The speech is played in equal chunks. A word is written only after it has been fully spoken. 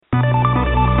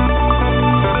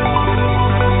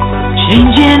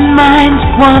Changing minds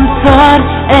one thought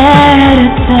at a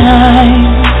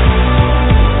time.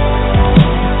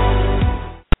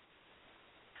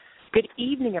 Good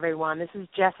evening, everyone. This is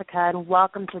Jessica, and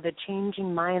welcome to the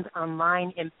Changing Minds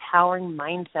Online Empowering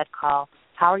Mindset Call.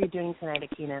 How are you doing tonight,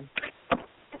 Akina?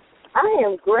 I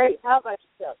am great. How about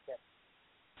yourself, Jessica?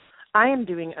 I am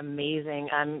doing amazing.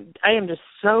 I am just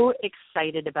so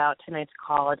excited about tonight's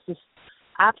call. It's just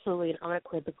absolutely and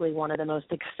unequivocally one of the most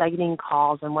exciting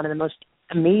calls and one of the most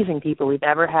amazing people we've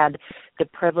ever had the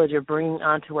privilege of bringing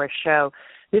onto our show.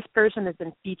 This person has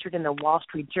been featured in the Wall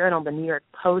Street Journal, the New York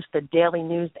Post, the Daily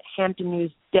News, the Hampton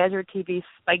News, Desert TV,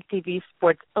 Spike TV,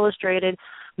 Sports Illustrated,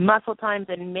 Muscle Times,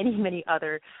 and many, many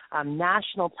other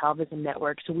national television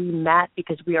networks. So we met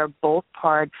because we are both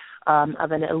part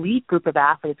of an elite group of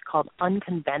athletes called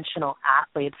Unconventional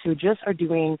Athletes who just are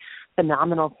doing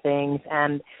phenomenal things.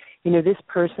 And, you know, this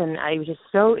person, I was just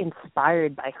so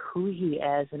inspired by who he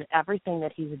is and everything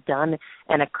that he's done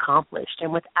and accomplished.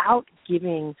 And without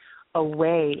giving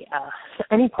away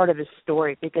any part of his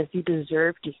story, because you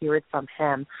deserve to hear it from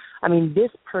him. I mean,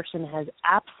 this person has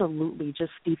absolutely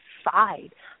just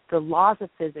defied the laws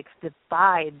of physics,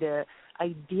 defied the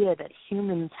idea that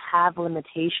humans have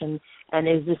limitations, and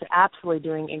is just absolutely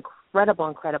doing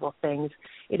incredible things.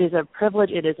 It is a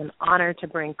privilege, it is an honor to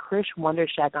bring Chris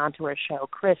Wondershek onto our show.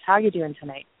 Chris, how are you doing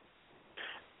tonight?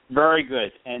 Very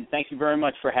good, and thank you very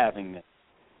much for having me.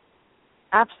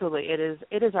 Absolutely.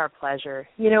 It is our pleasure.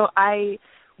 You know, I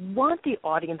want the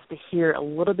audience to hear a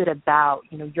little bit about,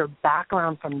 you know, your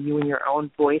background from you in your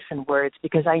own voice and words,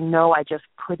 because I know I just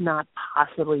could not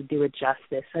possibly do it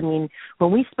justice. I mean,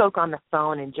 when we spoke on the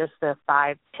phone in just the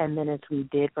 5-10 minutes we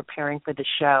did preparing for the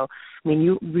show, I mean,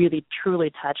 you really,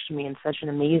 truly touched me in such an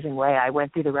amazing way. I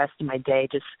went through the rest of my day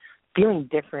just feeling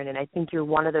different, and I think you're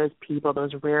one of those people,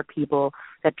 those rare people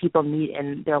that people meet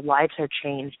and their lives are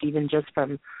changed, even just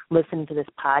from listening to this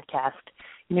podcast.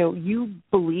 You know, you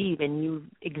believe and you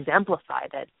exemplify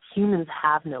that humans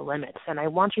have no limits, and I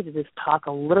want you to just talk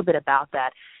a little bit about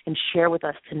that and share with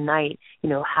us tonight, you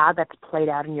know, how that's played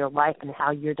out in your life and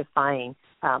how you're defying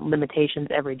limitations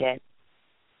every day.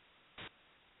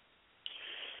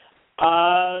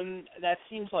 That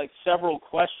seems like several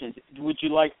questions. Would you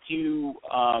like to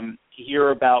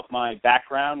hear about my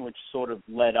background, which sort of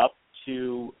led up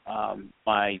to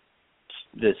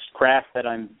this craft that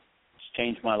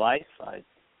changed my life?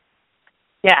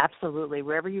 Yeah, absolutely.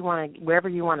 Wherever you want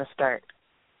to start.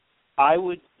 I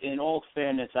would, in all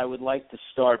fairness, I would like to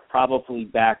start probably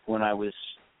back when I was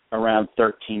around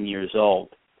 13 years old.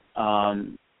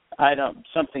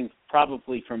 Something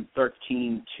probably from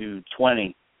 13 to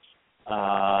 20.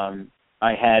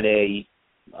 I had a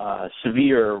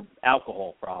severe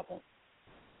alcohol problem,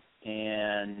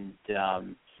 and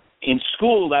in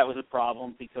school that was a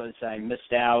problem because I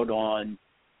missed out on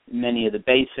many of the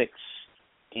basics,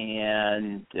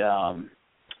 and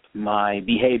my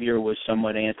behavior was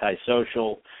somewhat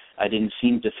antisocial. I didn't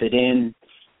seem to fit in,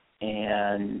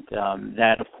 and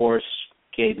that, of course,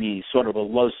 gave me sort of a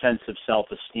low sense of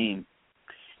self-esteem.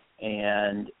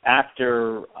 And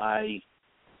after I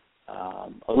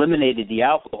eliminated the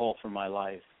alcohol from my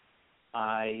life,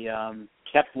 I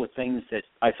kept with things that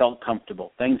I felt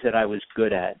comfortable, things that I was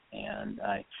good at, and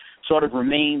I sort of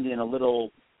remained in a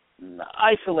little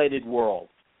isolated world.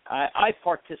 I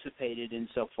participated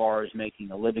insofar as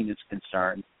making a living is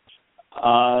concerned,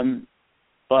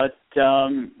 but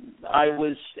I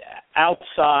was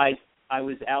outside. I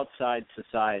was outside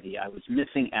society. I was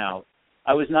missing out.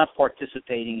 I was not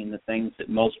participating in the things that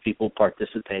most people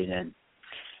participate in.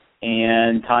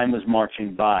 And time was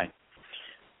marching by.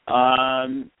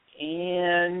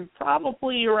 And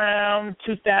probably around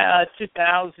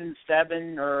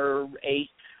 2007 or 8,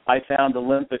 I found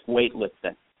Olympic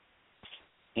weightlifting.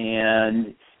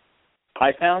 And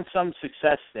I found some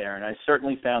success there, and I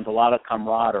certainly found a lot of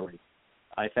camaraderie.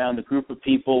 I found a group of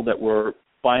people that were,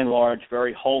 by and large,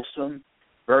 very wholesome,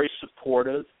 very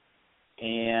supportive,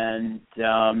 and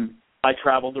I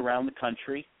traveled around the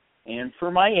country. And for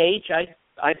my age, I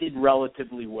did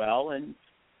relatively well, and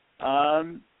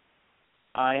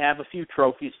I have a few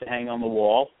trophies to hang on the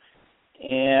wall.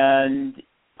 And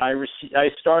I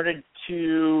started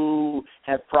to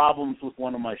have problems with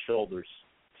one of my shoulders,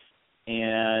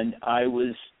 and I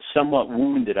was somewhat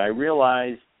wounded. I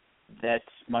realized that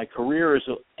my career as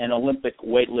an Olympic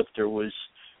weightlifter was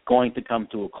going to come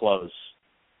to a close.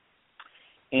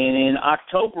 And in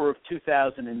October of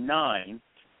 2009,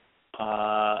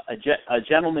 a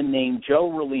gentleman named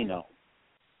Joe Rolino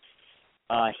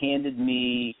handed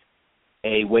me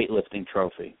a weightlifting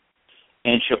trophy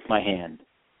and shook my hand.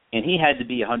 And he had to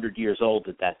be 100 years old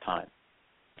at that time.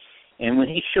 And when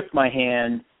he shook my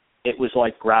hand, it was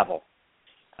like gravel.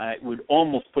 It would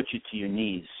almost put you to your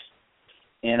knees.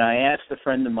 And I asked a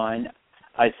friend of mine,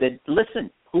 I said, listen,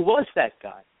 who was that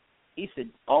guy? He said,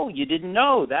 oh, you didn't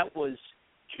know. That was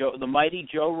the mighty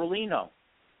Joe Rollino,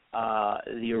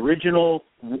 the original,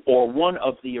 or one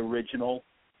of the original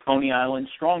Coney Island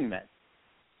strongmen.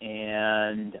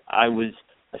 And I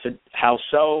said, how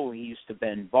so? He used to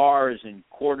bend bars and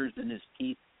quarters in his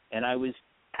teeth. And I was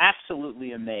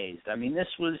absolutely amazed. I mean, this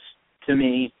was, to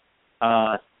me,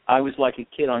 I was like a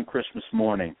kid on Christmas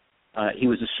morning. He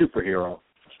was a superhero.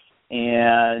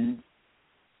 And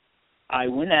I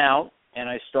went out and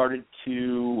I started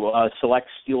to select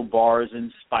steel bars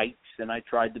and spikes, and I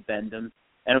tried to bend them.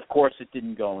 And, of course, it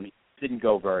didn't go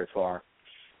very far.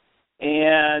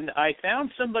 And I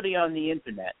found somebody on the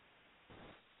Internet,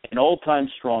 an old-time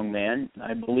strongman.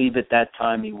 I believe at that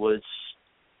time he was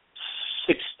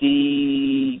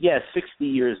 60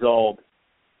 years old.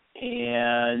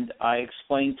 And I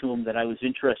explained to him that I was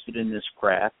interested in this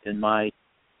craft, and I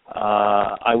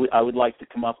would like to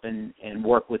come up and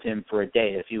work with him for a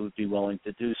day if he would be willing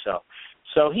to do so.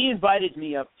 So he invited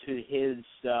me up to his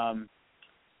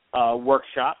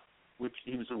workshop, which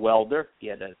he was a welder. He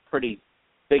had a pretty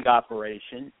big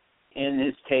operation, and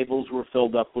his tables were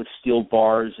filled up with steel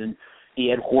bars, and he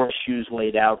had horseshoes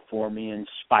laid out for me and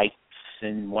spikes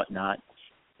and whatnot.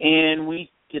 And we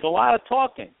did a lot of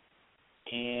talking,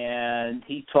 and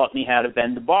he taught me how to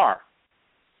bend the bar.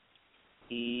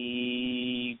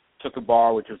 He took a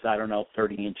bar which was,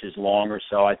 30 inches long or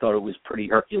so. I thought it was pretty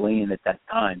Herculean at that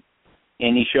time.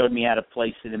 And he showed me how to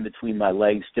place it in between my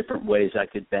legs, different ways I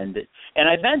could bend it. And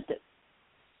I bent it.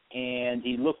 And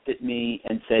he looked at me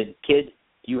and said, kid,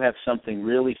 you have something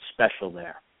really special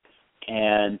there.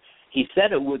 And he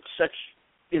said it with such,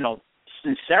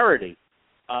 sincerity.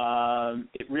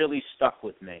 It really stuck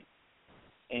with me.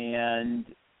 And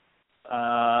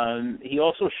he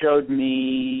also showed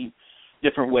me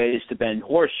different ways to bend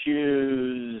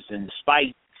horseshoes and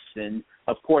spikes. And,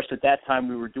 of course, at that time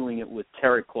we were doing it with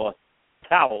terry cloth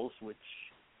towels, which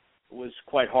was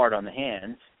quite hard on the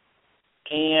hands.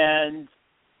 And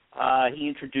he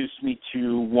introduced me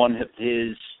to one of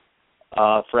his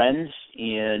friends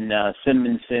in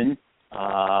Simonton,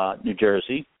 New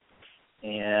Jersey.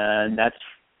 And that's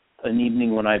an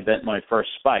evening when I bent my first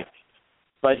spike.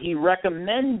 But he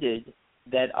recommended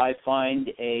that I find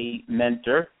a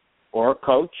mentor or a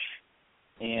coach,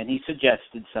 and he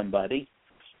suggested somebody.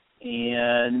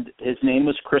 And his name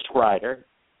was Chris Ryder.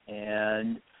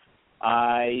 And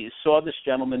I saw this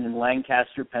gentleman in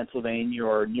Lancaster, Pennsylvania,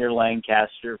 or near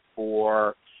Lancaster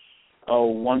for,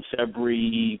 once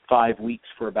every 5 weeks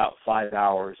for about 5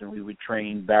 hours, and we would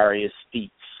train various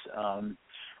feats,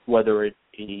 whether it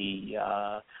be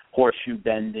horseshoe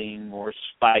bending or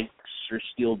spikes or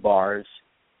steel bars.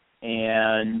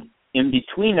 And in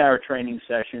between our training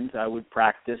sessions, I would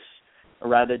practice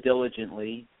rather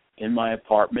diligently in my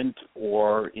apartment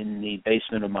or in the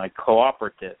basement of my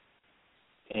cooperative.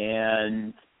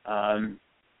 And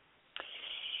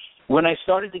when I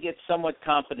started to get somewhat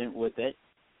confident with it,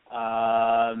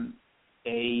 a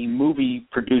movie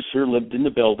producer lived in the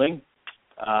building,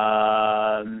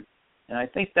 and I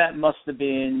think that must have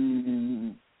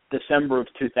been December of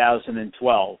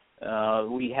 2012.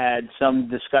 We had some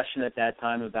discussion at that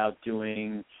time about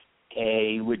doing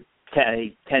a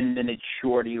 10-minute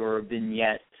shorty or a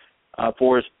vignette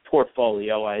for his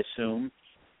portfolio, I assume.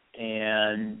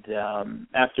 And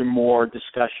after more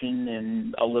discussion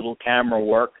and a little camera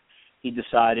work, he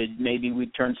decided maybe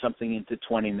we'd turn something into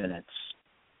 20 minutes.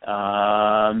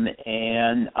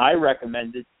 And I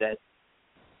recommended that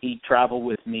he travel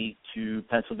with me to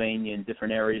Pennsylvania and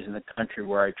different areas in the country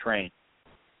where I train.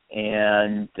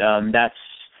 And that's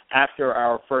after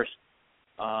our first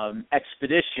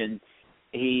expedition,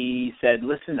 he said,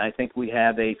 listen, I think we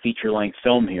have a feature-length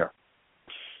film here.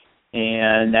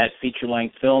 And that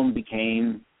feature-length film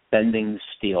became Bending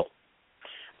Steel.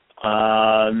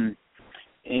 And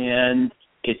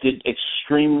it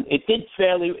did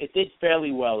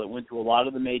fairly well. It went to a lot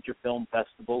of the major film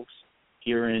festivals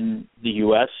here in the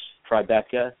U.S.,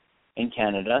 Tribeca, and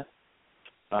Canada.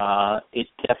 It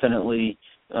definitely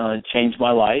changed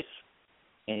my life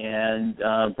and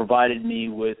provided me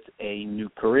with a new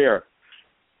career.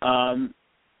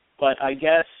 But I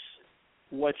guess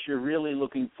what you're really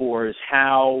looking for is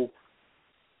how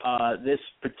this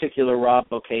particular Rob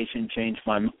vocation changed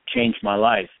my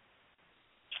life.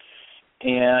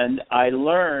 And I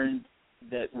learned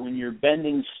that when you're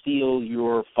bending steel,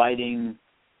 you're fighting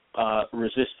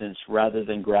resistance rather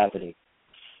than gravity.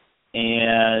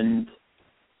 And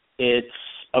it's,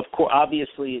 of course,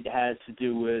 obviously it has to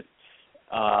do with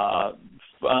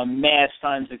mass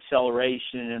times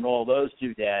acceleration and all those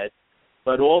doodads,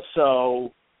 but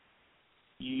also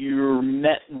you're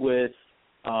met with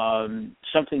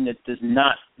something that does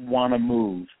not want to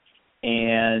move,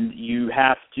 and you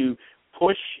have to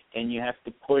push, and you have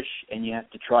to push, and you have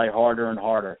to try harder and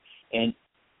harder. And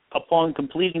upon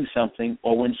completing something,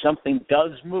 or when something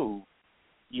does move,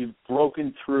 you've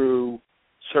broken through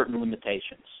certain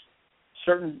limitations,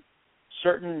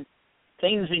 certain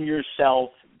things in yourself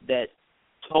that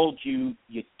told you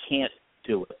can't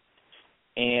do it.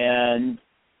 And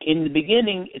in the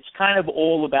beginning, it's kind of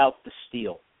all about the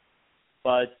steel.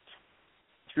 But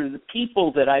through the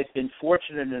people that I've been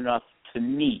fortunate enough to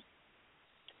meet,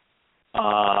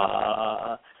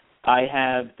 I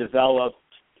have developed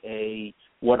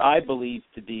what I believe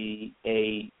to be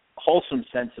a wholesome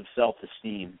sense of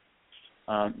self-esteem,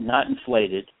 not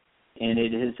inflated, and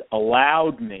it has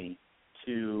allowed me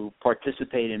to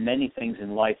participate in many things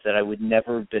in life that I would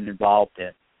never have been involved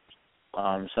in.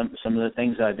 Some of the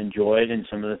things I've enjoyed and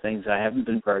some of the things I haven't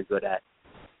been very good at.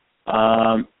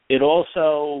 It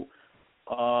also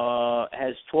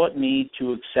has taught me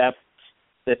to accept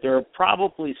that there are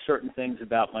probably certain things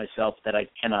about myself that I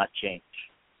cannot change.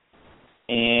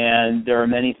 And there are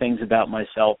many things about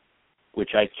myself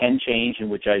which I can change and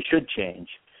which I should change.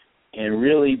 And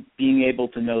really being able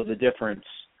to know the difference,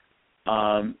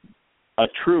 a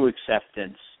true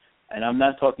acceptance, and I'm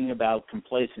not talking about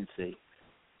complacency,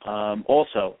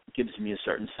 also gives me a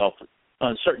certain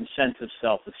sense of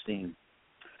self-esteem.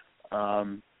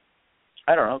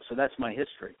 I don't know, so that's my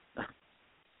history.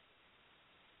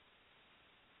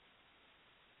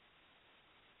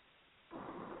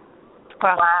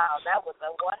 Wow, that was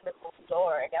a wonderful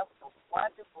story. That was a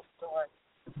wonderful story.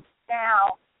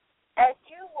 Now, as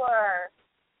you were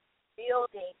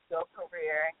building your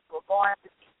career and you were going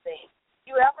through these things,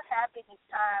 you ever have any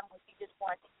time when you just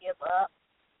wanted to give up?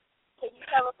 Can you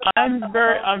tell us about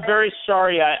I'm very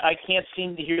sorry. I can't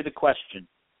seem to hear the question.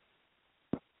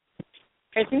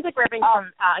 It seems like we're having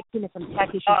some tech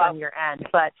issues on your end,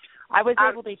 but I was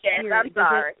able to hear. I'm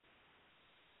sorry.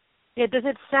 Does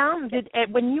it sound?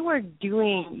 When you were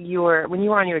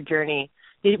on your journey,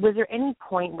 was there any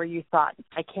point where you thought,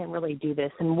 I can't really do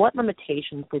this? And what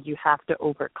limitations did you have to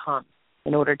overcome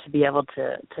in order to be able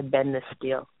to bend this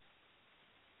steel?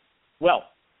 Well,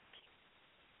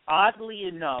 oddly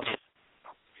enough,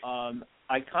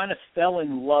 I kind of fell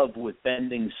in love with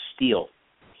bending steel.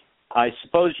 I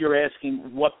suppose you're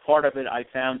asking what part of it I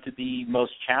found to be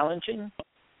most challenging.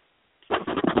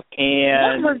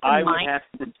 And I would have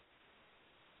to...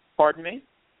 Pardon me?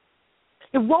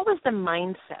 What was the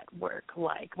mindset work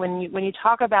like when you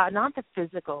talk about not the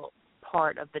physical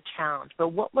part of the challenge, but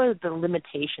what were the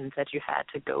limitations that you had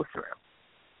to go through?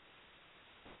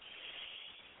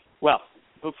 Well,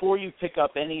 before you pick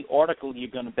up any article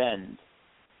you're going to bend,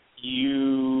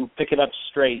 you pick it up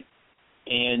straight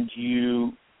and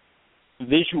you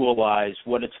visualize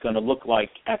what it's going to look like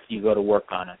after you go to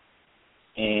work on it.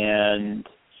 And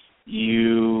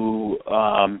you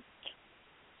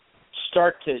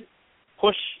start to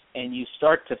push and you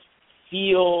start to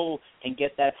feel and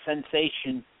get that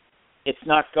sensation it's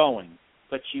not going,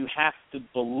 but you have to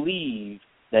believe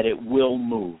that it will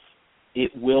move.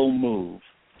 It will move.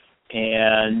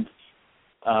 And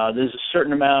there's a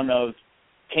certain amount of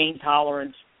pain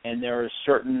tolerance, and there are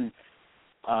certain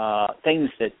things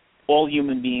that all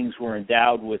human beings were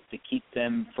endowed with to keep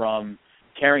them from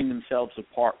tearing themselves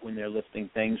apart when they're lifting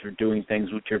things or doing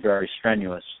things which are very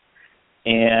strenuous.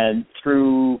 And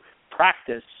through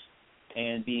practice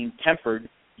and being tempered,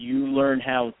 you learn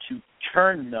how to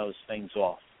turn those things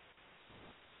off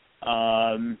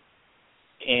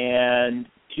and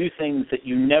do things that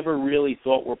you never really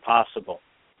thought were possible.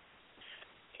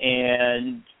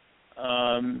 And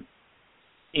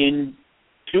in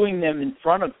doing them in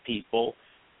front of people,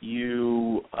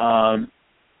 you,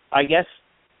 I guess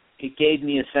it gave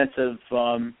me a sense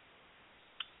of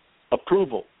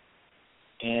approval,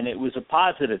 and it was a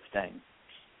positive thing.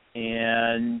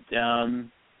 And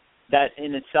that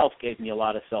in itself gave me a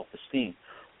lot of self-esteem.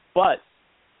 But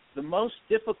the most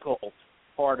difficult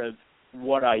part of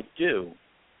what I do,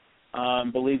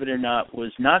 believe it or not,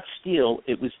 was not steel,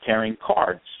 it was tearing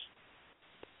cards.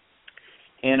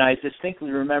 And I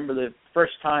distinctly remember the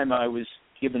first time I was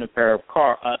given a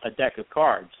deck of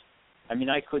cards. I mean,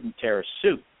 I couldn't tear a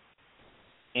suit.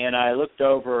 And I looked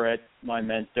over at my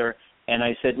mentor and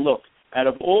I said, look, out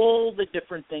of all the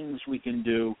different things we can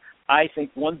do, I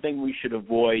think one thing we should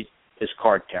avoid is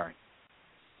card tearing.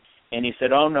 And he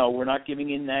said, oh, no, we're not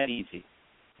giving in that easy.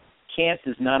 Can't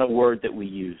is not a word that we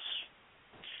use.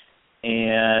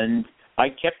 And I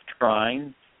kept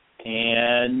trying,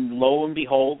 And lo and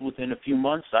behold, within a few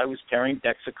months, I was tearing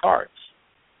decks of cards.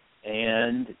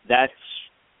 And that's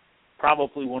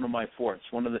probably one of my fortes.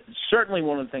 Certainly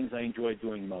one of the things I enjoy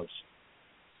doing most.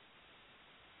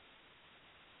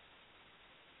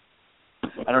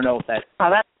 I don't know if that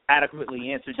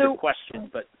adequately answered your question,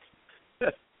 but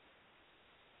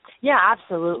yeah,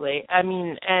 absolutely. I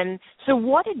mean, and so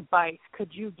what advice could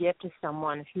you give to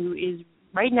someone who is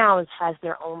right now has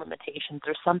their own limitations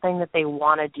or something that they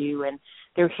want to do, and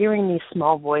they're hearing these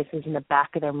small voices in the back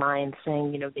of their mind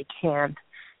saying, they can't?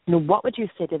 What would you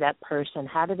say to that person?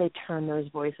 How do they turn those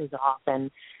voices off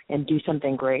and do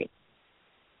something great?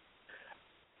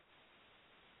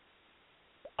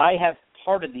 I have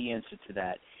part of the answer to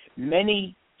that.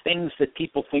 Many things that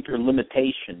people think are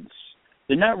limitations,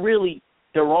 they're not really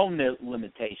their own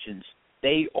limitations.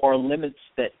 They are limits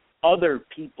that other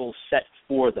people set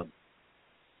for them.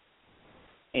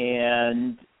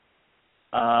 And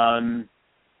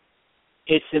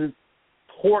it's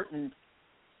important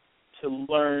to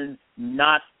learn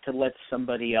not to let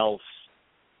somebody else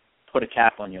put a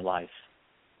cap on your life.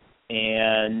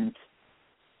 And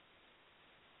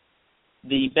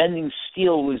the bending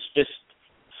steel was just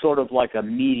sort of like a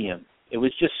medium. It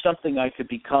was just something I could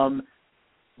become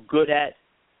good at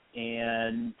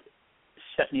and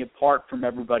set me apart from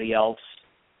everybody else.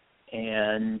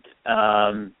 And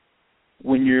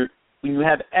when you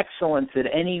have excellence at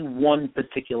any one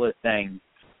particular thing,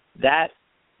 that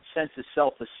sense of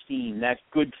self-esteem, that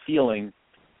good feeling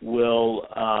will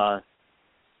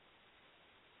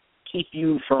keep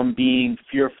you from being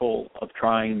fearful of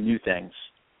trying new things,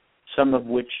 some of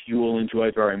which you will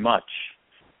enjoy very much.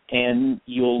 And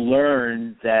you'll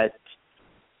learn that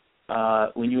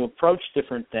when you approach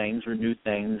different things or new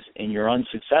things and you're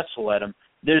unsuccessful at them,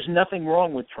 there's nothing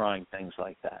wrong with trying things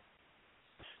like that.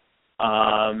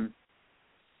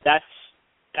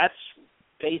 That's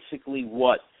basically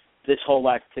what this whole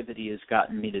activity has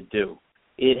gotten me to do.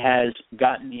 It has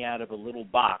gotten me out of a little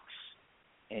box,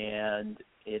 and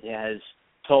it has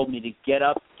told me to get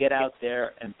up, get out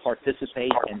there, and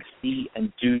participate and see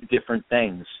and do different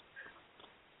things.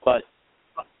 But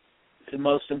the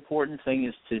most important thing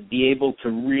is to be able to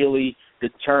really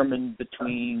determine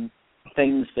between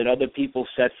things that other people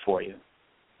set for you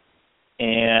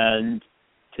and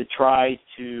to try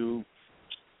to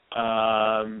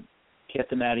get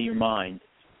them out of your mind.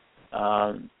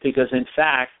 Because, in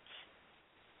fact,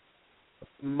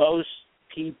 most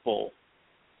people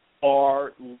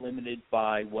are limited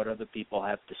by what other people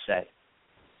have to say.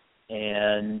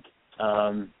 And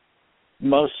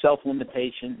most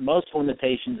limitations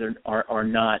are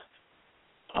not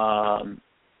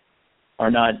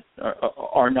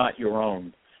your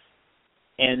own.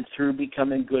 And through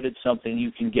becoming good at something,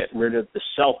 you can get rid of the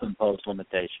self-imposed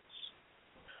limitations.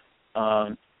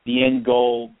 The end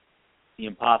goal, the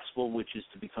impossible, which is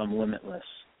to become limitless.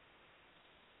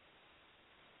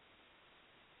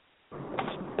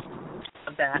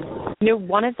 That.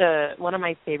 One of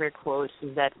my favorite quotes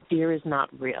is that fear is not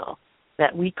real.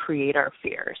 That we create our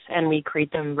fears, and we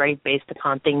create them based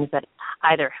upon things that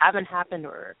either haven't happened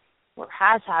or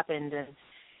has happened, and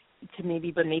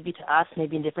maybe to us,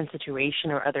 maybe in different situation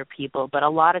or other people. But a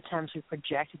lot of times we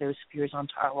project those fears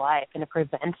onto our life, and it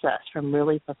prevents us from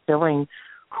really fulfilling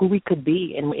who we could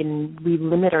be, and we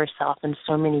limit ourselves in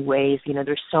so many ways.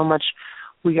 There's so much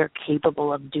we are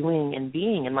capable of doing and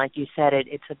being, and like you said,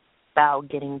 it's about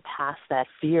getting past that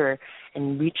fear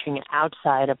and reaching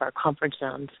outside of our comfort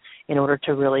zones in order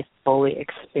to really fully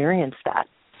experience that.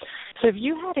 So if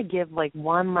you had to give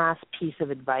one last piece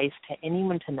of advice to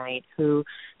anyone tonight who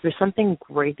there's something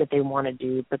great that they want to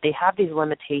do, but they have these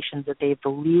limitations that they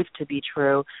believe to be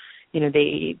true,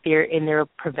 they're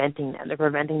preventing them. They're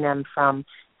preventing them from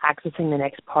accessing the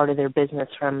next part of their business,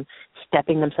 from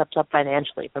stepping themselves up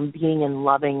financially, from being in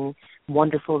loving,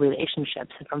 wonderful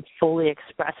relationships, and from fully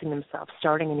expressing themselves,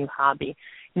 starting a new hobby.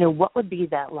 What would be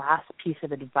that last piece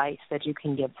of advice that you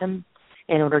can give them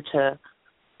in order to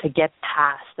get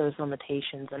past those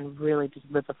limitations and really just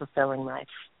live a fulfilling life?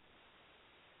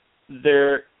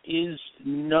 There is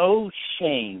no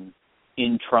shame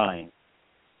in trying.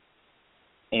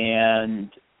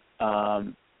 And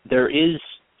there is,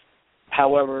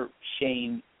 however,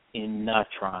 shame in not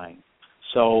trying.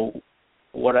 So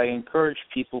what I encourage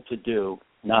people to do,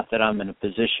 not that I'm in a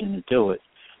position to do it,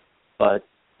 but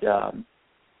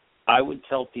I would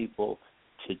tell people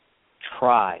to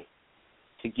try,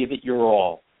 to give it your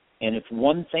all. And if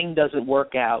one thing doesn't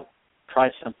work out, try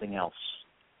something else.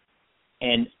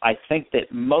 And I think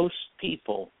that most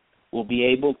people will be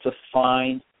able to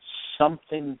find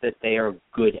something that they are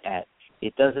good at.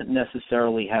 It doesn't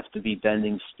necessarily have to be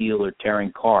bending steel or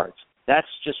tearing cards. That's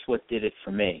just what did it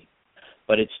for me.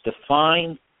 But it's to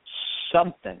find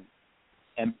something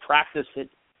and practice it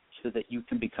so that you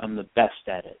can become the best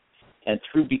at it. And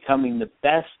through becoming the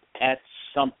best at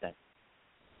something,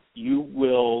 you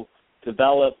will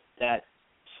develop that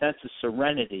sense of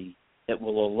serenity that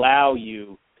will allow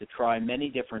you to try many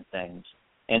different things.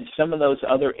 And some of those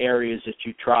other areas that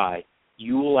you try,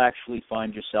 you will actually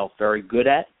find yourself very good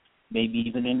at, maybe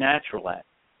even a natural at,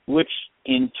 which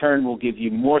in turn will give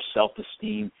you more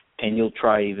self-esteem, and you'll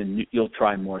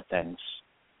try more things.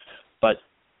 But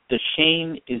the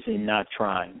shame is in not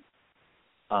trying.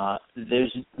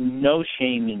 There's no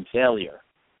shame in failure.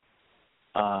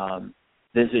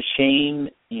 There's a shame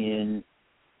in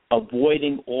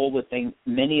avoiding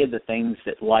many of the things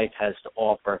that life has to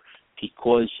offer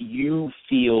because you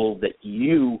feel that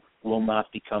you will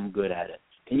not become good at it.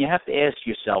 And you have to ask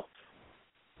yourself,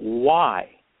 why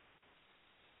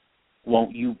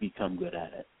won't you become good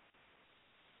at it?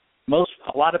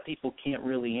 A lot of people can't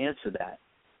really answer that.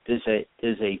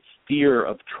 There's a fear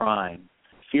of trying.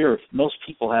 Most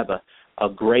people have a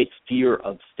great fear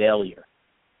of failure.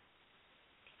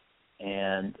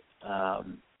 And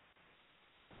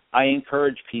I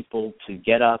encourage people to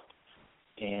get up,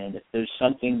 and if there's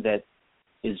something that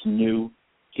is new,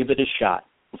 give it a shot.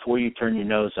 Before you turn your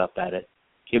nose up at it,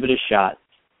 give it a shot,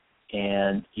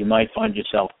 and you might find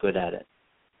yourself good at it.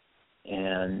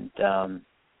 And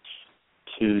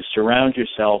to surround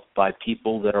yourself by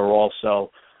people that are also,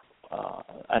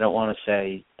 I don't want to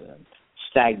say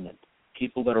stagnant,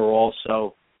 people that are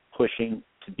also pushing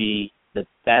to be the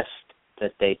best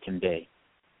that they can be.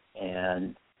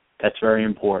 And that's very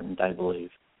important, I believe.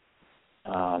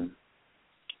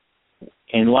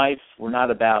 In life,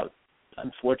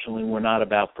 unfortunately, we're not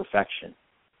about perfection.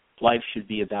 Life should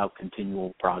be about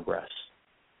continual progress.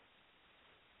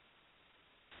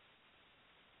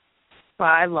 Well,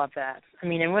 I love that. I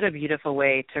mean, and what a beautiful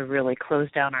way to really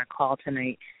close down our call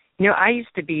tonight. You know, I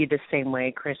used to be the same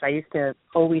way, Chris. I used to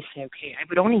always say, okay, I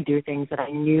would only do things that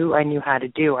I knew how to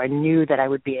do. I knew that I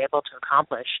would be able to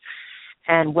accomplish.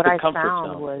 And what I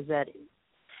found was that,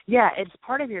 yeah, it's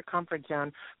part of your comfort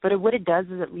zone, but what it does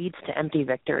is it leads to empty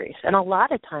victories. And a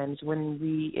lot of times when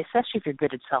especially if you're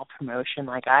good at self-promotion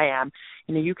like I am,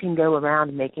 you know, you can go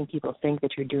around making people think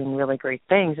that you're doing really great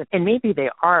things, and maybe they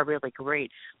are really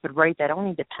great, but that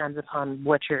only depends upon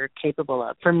what you're capable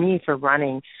of. For me, for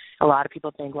running, a lot of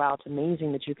people think, wow, it's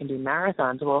amazing that you can do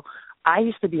marathons. Well, I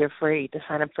used to be afraid to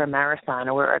sign up for a marathon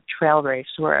or a trail race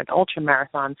or an ultra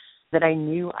marathon that I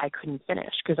knew I couldn't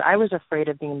finish because I was afraid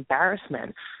of the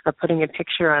embarrassment of putting a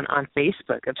picture on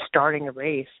Facebook of starting a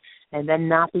race and then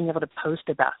not being able to post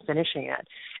about finishing it.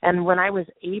 And when I was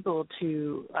able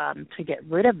to get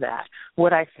rid of that,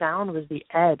 what I found was the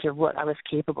edge of what I was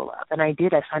capable of. And I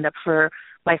did. I signed up for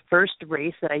my first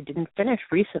race that I didn't finish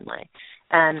recently.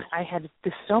 And I had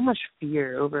so much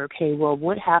fear over, okay, well,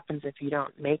 what happens if you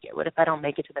don't make it? What if I don't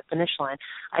make it to the finish line?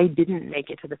 I didn't make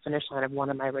it to the finish line of one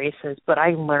of my races, but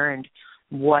I learned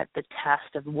what the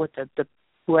test of what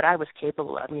what I was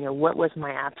capable of, you know, what was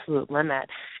my absolute limit.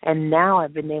 And now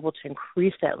I've been able to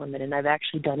increase that limit, and I've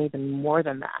actually done even more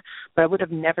than that. But I would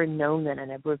have never known that,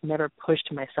 and I would have never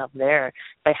pushed myself there if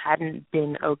I hadn't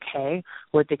been okay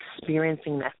with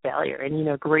experiencing that failure. And, you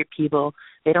know, great people,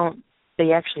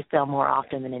 they actually fail more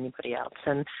often than anybody else.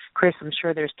 And, Chris, I'm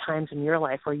sure there's times in your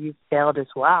life where you've failed as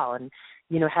well. And,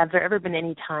 you know, have there ever been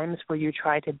any times where you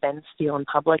tried to bend steel in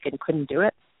public and couldn't do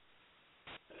it?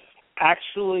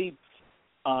 Actually,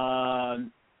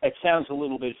 it sounds a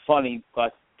little bit funny,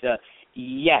 but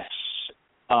yes.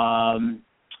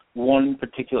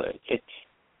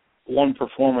 One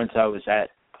performance I was at,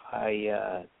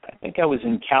 I think I was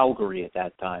in Calgary at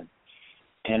that time,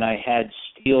 and I had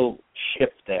steel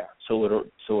shipped there, so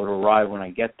it'll arrive when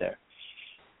I get there.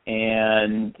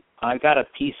 And I got a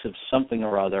piece of something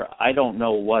or other. I don't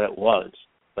know what it was,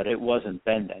 but it wasn't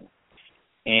bending.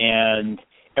 And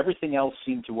everything else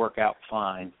seemed to work out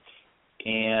fine.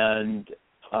 And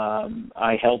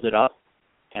I held it up,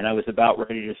 and I was about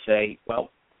ready to say,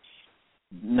 well,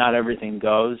 not everything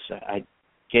goes. I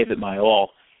gave it my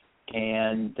all.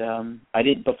 And I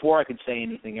did. Before I could say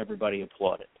anything, everybody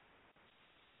applauded.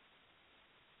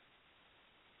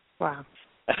 Wow.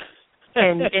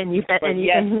 And that's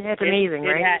amazing,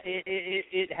 right?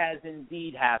 It has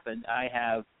indeed happened. I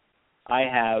have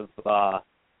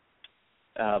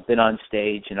been on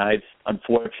stage, and I've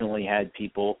unfortunately had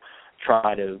people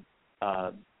try to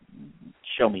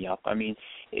show me up. I mean,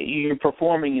 you're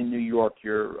performing in New York,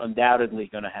 you're undoubtedly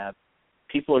going to have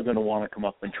people are going to want to come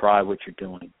up and try what you're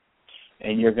doing,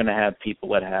 and you're going to have people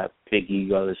that have big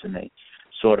egos, and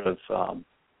sort of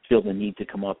feel the need to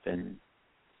come up and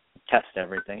test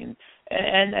everything,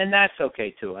 and that's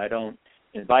okay too. I don't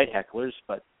invite hecklers,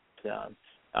 but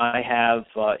I have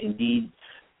indeed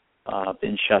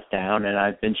been shut down, and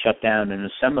I've been shut down in a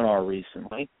seminar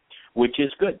recently, which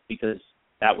is good because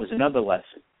that was another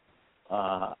lesson.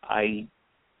 I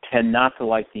tend not to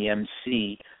like the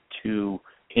MC to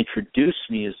introduce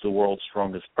me as the world's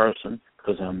strongest person,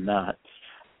 because I'm not.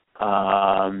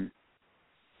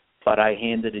 But I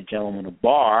handed a gentleman a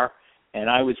bar, and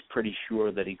I was pretty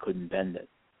sure that he couldn't bend it.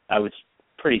 I was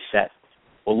pretty set.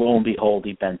 Well, lo and behold,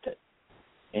 he bent it.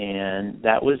 And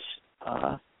that was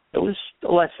it was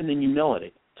a lesson in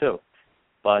humility, too.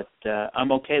 But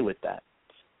I'm okay with that.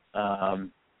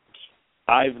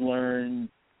 I've learned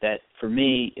that for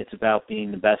me, it's about being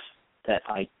the best that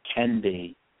I can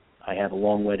be. I have a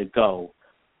long way to go,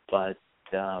 but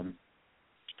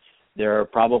there are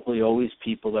probably always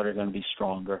people that are going to be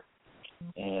stronger,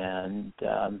 and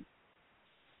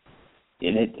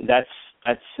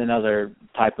that's another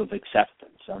type of acceptance.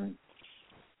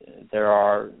 There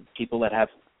are people that have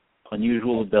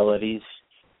unusual abilities,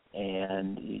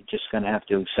 and you're just going to have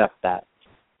to accept that.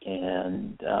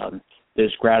 And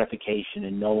there's gratification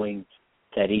in knowing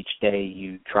that each day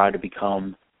you try to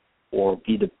become or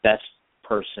be the best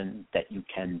person that you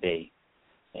can be.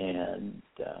 And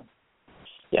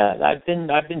I've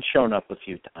been shown up a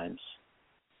few times.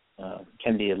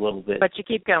 Can be a little bit, but you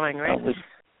keep going, right?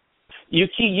 You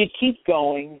keep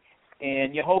going,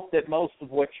 and you hope that most of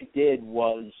what you did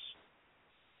was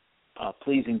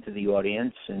pleasing to the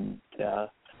audience, and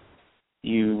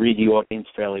you read the audience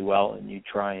fairly well, and you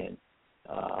try and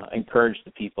encourage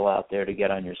the people out there to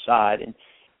get on your side. And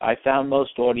I found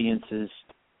most audiences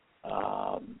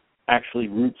actually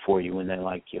root for you when they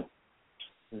like you.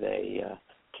 They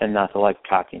tend not to like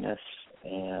cockiness,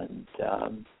 and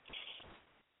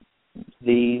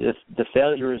the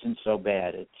failure isn't so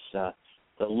bad. It's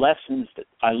the lessons that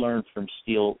I learned from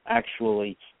Steele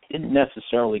actually didn't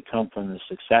necessarily come from the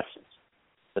successes,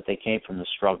 but they came from the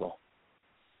struggle,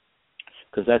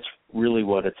 because that's really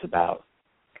what it's about.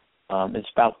 It's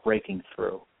about breaking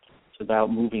through. It's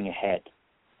about moving ahead.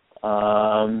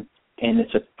 And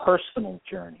it's a personal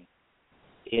journey.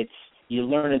 You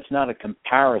learn it's not a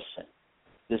comparison.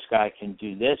 This guy can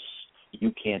do this,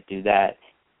 you can't do that.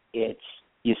 It's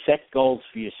you set goals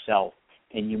for yourself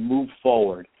and you move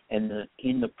forward. And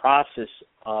in the process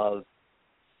of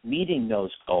meeting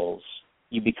those goals,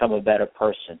 you become a better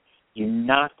person. You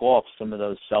knock off some of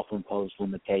those self-imposed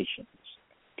limitations.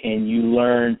 And you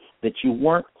learn that you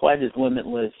weren't quite as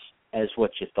limitless as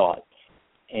what you thought.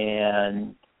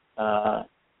 And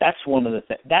that's one of the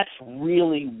things. That's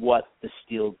really what the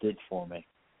Steele did for me.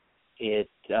 It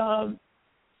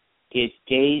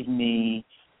gave me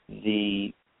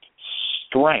the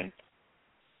strength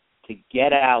to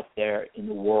get out there in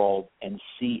the world and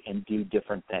see and do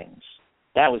different things.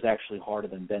 That was actually harder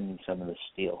than bending some of the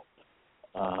steel.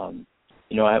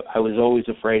 I was always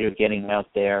afraid of getting out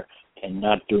there and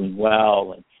not doing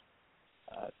well, and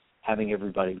having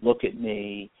everybody look at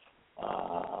me,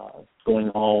 going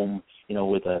home,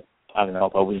 with I don't know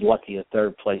if I was lucky, a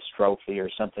third place trophy or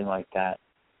something like that.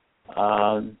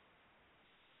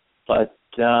 But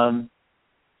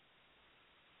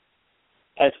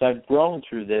as I've grown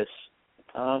through this,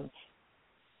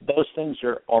 those things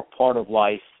are part of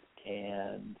life,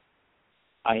 and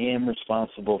I am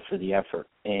responsible for the effort.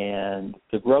 And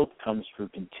the growth comes through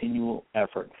continual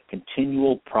effort,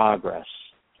 continual progress.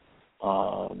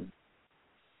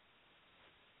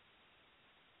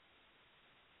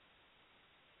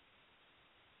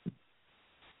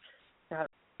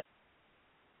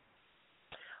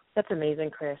 That's amazing,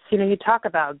 Chris. You talk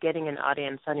about getting an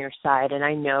audience on your side, and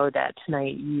I know that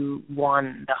tonight you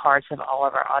won the hearts of all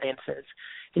of our audiences.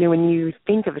 When you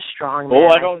think of a strong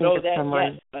man, I don't know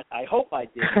that yet, but I hope I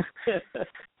did.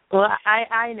 Well,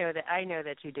 I know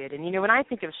that you did. And when I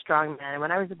think of strong man,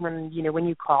 when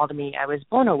you called me, I was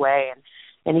blown away,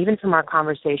 and even from our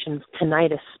conversations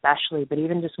tonight especially, but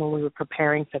even just when we were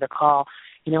preparing for the call,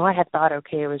 I had thought,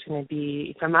 okay, it was going to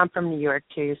be I'm from New York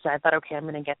too, so I thought, okay, I'm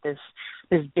going to get this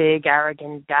big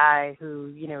arrogant guy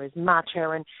who is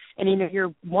macho, and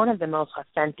you're one of the most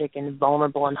authentic and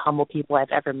vulnerable and humble people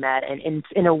I've ever met, and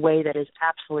in a way that is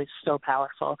absolutely so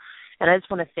powerful. And I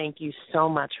just want to thank you so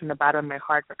much from the bottom of my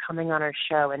heart for coming on our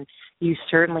show, and you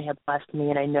certainly have blessed me,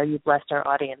 and I know you blessed our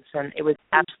audience, and it was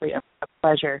absolutely a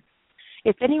pleasure.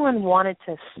 If anyone wanted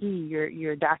to see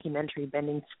your documentary,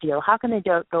 Bending Steel, how can they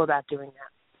go about doing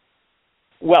that?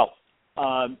 Well,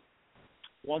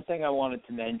 one thing I wanted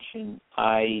to mention,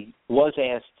 I was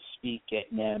asked to speak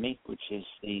at NAMI, which is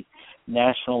the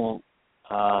National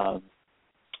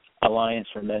Alliance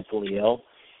for Mentally Ill,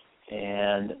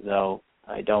 and though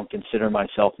I don't consider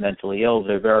myself mentally ill,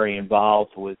 they're very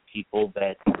involved with people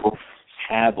that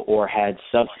have or had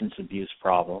substance abuse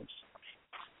problems.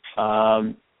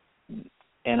 And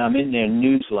I'm in their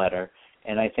newsletter,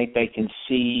 and I think they can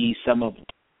see some of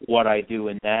what I do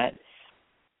in that.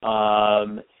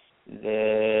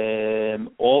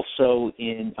 Also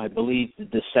in, I believe, the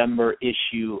December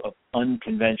issue of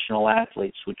Unconventional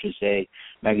Athletes, which is a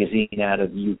magazine out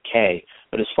of the UK.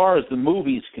 But as far as the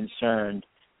movie is concerned,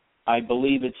 I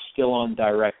believe it's still on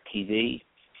DirecTV,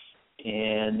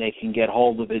 and they can get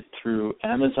hold of it through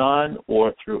Amazon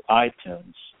or through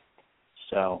iTunes.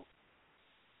 So,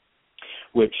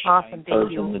 which awesome, I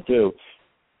encourage them to do.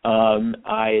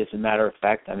 As a matter of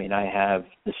fact, I mean, I have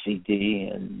the CD,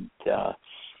 and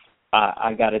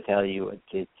I got to tell you,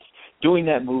 it's doing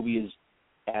that movie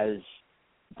has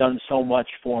done so much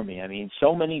for me. I mean,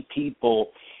 so many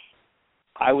people.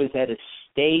 I was at a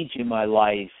stage in my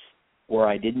life where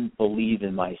I didn't believe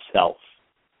in myself,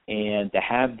 and to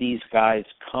have these guys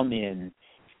come in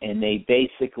and they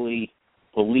basically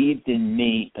believed in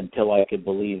me until I could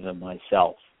believe in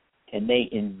myself, and they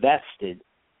invested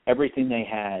everything they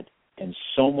had and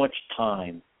so much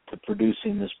time to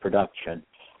producing this production.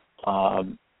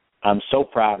 I'm so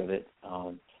proud of it.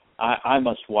 I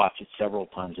must watch it several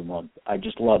times a month. I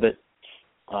just love it,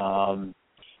 and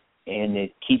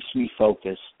it keeps me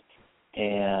focused,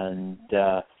 and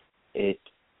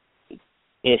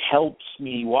it helps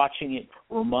me. Watching it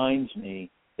reminds me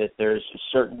that there's a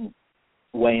certain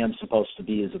way I'm supposed to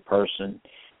be as a person,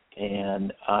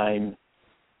 and I'm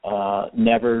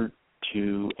never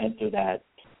to enter that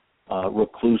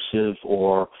reclusive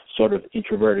or sort of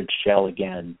introverted shell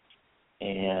again.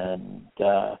 And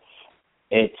I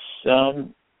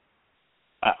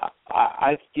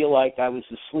feel like I was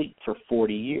asleep for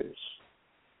 40 years,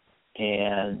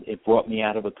 and it brought me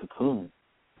out of a cocoon.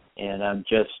 And I'm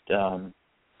just,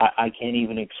 I can't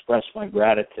even express my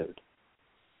gratitude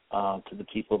to the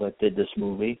people that did this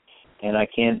movie, and I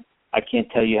can't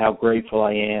tell you how grateful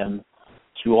I am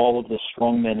to all of the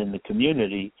strong men in the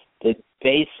community that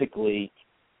basically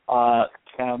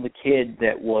found the kid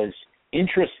that was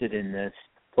interested in this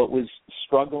but was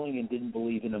struggling and didn't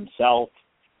believe in himself,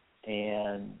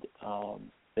 and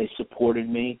they supported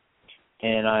me,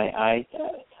 and I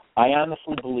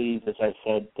honestly believe, as I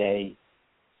said, they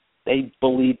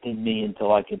believed in me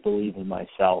until I could believe in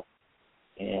myself,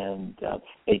 and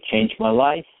they changed my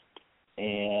life,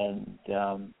 and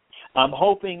I'm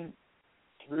hoping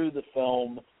through the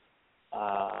film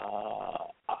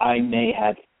I may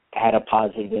have had a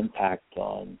positive impact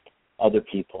on other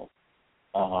people.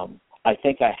 I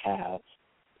think I have.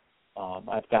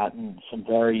 I've gotten some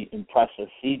very impressive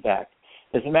feedback.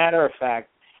 As a matter of fact,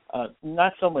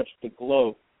 not so much to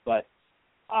gloat, but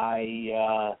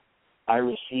I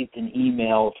received an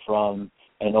email from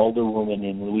an older woman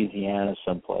in Louisiana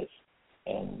someplace,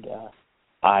 and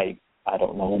I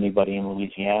don't know anybody in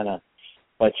Louisiana,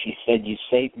 but she said, "You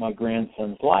saved my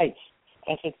grandson's life."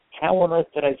 I said, "How on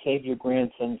earth did I save your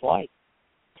grandson's life?"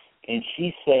 And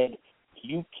she said,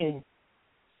 "You can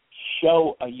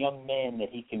show a young man that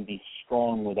he can be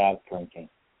strong without drinking."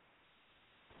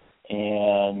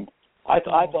 And I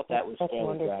thought that was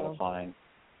fairly gratifying.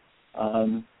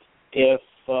 If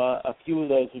a few of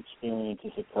those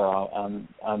experiences occur,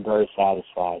 I'm very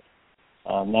satisfied.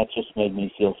 That just made me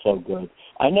feel so good.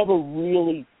 I never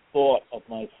really thought of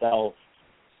myself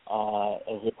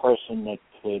as a person that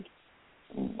could.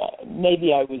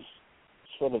 Maybe I was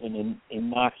sort of an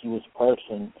innocuous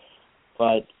person,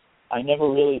 but I never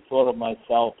really thought of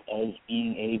myself as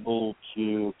being able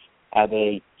to have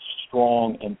a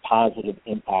strong and positive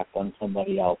impact on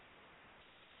somebody else.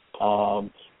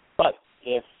 But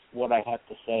if what I have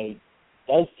to say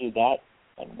does do that,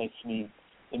 it makes me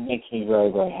very,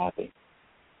 very happy.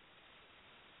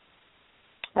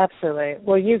 Absolutely.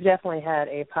 Well, you've definitely had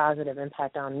a positive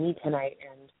impact on me tonight,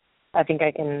 and I think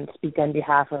I can speak on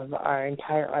behalf of our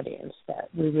entire audience that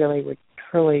we really were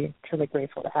truly, truly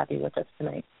grateful to have you with us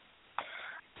tonight.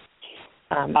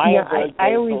 I am very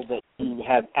grateful that you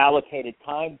have allocated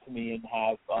time to me and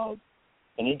have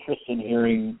an interest in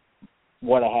hearing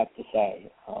what I have to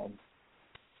say.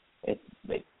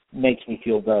 It makes me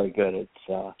feel very good.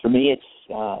 It's for me, it's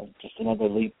just another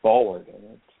leap forward, and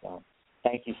it's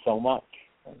thank you so much.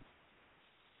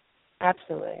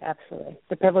 Absolutely, absolutely.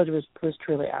 The privilege was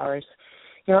truly ours.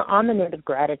 You know, on the note of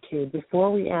gratitude,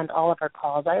 before we end all of our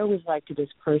calls, I always like to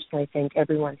just personally thank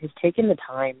everyone who's taken the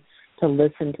time to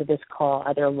listen to this call,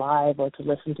 either live or to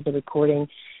listen to the recording.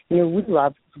 we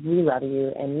love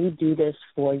you, and we do this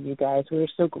for you guys. We're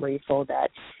so grateful that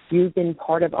you've been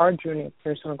part of our journey of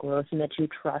personal growth and that you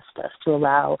trust us to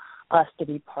allow us to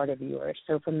be part of yours.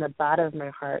 So from the bottom of my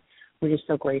heart, we're just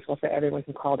so grateful for everyone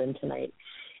who called in tonight.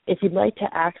 If you'd like to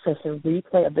access a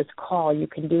replay of this call, you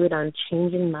can do it on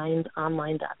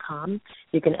changingmindsonline.com.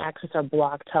 You can access our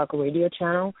Blog Talk Radio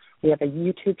channel. We have a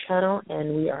YouTube channel,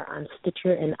 and we are on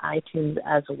Stitcher and iTunes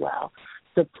as well.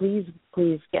 So please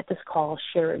get this call,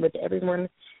 share it with everyone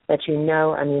that you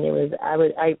know. I mean,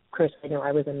 Chris, I know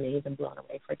I was amazed and blown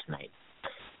away for tonight.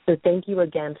 So thank you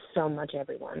again so much,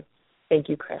 everyone. Thank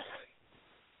you, Chris.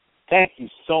 Thank you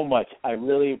so much. I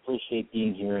really appreciate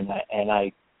being here, and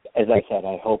I, as I said,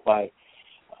 I hope I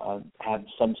have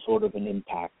some sort of an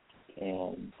impact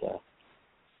and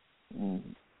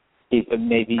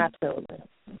maybe Absolutely.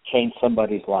 change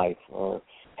somebody's life or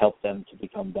help them to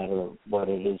become better at what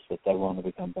it is that they want to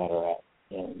become better at.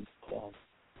 And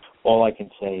all I can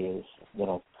say is,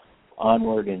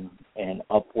 onward and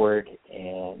upward,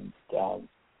 and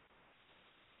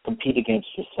compete against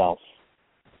yourself.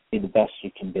 Be the best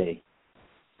you can be.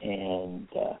 And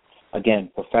again,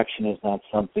 perfection is not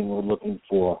something we're looking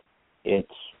for.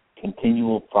 It's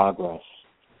continual progress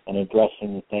and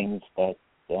addressing the things that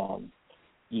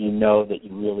you know that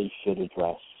you really should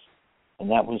address. And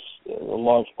that was a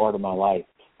large part of my life.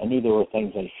 I knew there were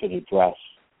things I should address.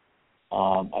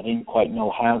 I didn't quite know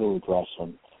how to address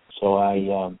them. So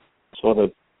I sort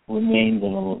of remained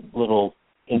in a little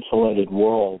insulated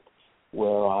world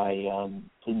where I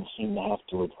didn't seem to have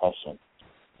to address them.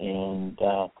 And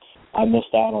I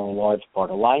missed out on a large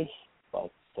part of life,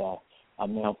 but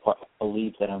I'm now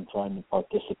believe that I'm trying to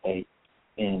participate,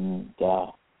 and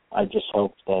I just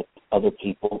hope that other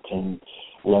people can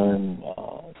learn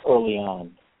early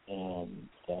on, and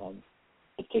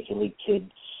particularly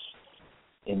kids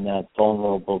in that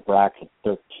vulnerable bracket,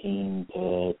 13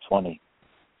 to 20,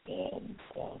 and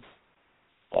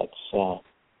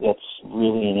that's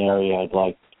really an area I'd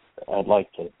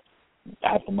like to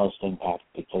have the most impact,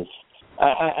 because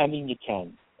I mean, you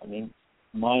can. I mean,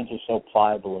 minds are so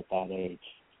pliable at that age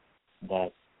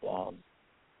that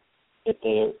if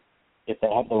they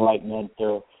have the right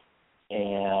mentor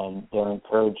and they're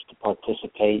encouraged to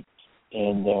participate,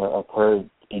 and they're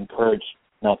encouraged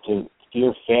not to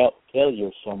fear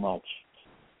failure so much,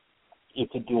 you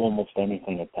could do almost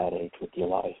anything at that age with your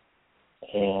life.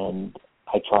 And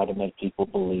I try to make people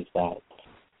believe that.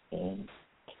 And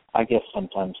I guess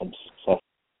sometimes I'm successful.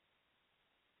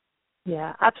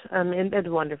 Yeah, and it's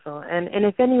wonderful. And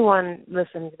if anyone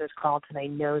listening to this call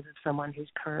tonight knows of someone who's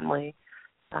currently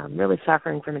really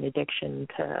suffering from an addiction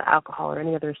to alcohol or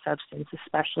any other substance,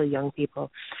 especially young people,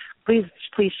 please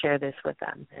share this with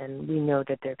them. And we know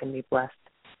that they're going to be blessed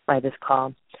by this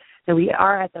call. Now, we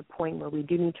are at the point where we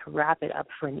do need to wrap it up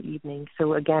for an evening.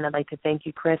 So, again, I'd like to thank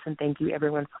you, Chris, and thank you,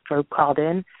 everyone, who called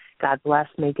in. God bless.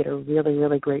 Make it a really,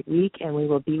 really great week, and we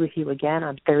will be with you again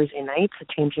on Thursday nights at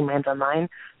Changing Minds Online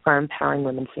for our Empowering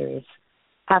Women series.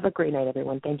 Have a great night,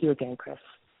 everyone. Thank you again, Chris.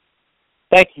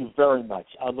 Thank you very much.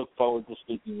 I look forward to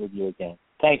speaking with you again.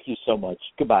 Thank you so much.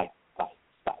 Goodbye. Bye.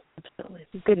 Bye. Absolutely.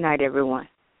 Good night, everyone.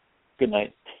 Good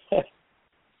night.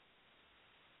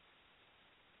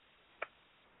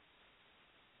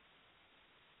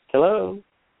 Hello.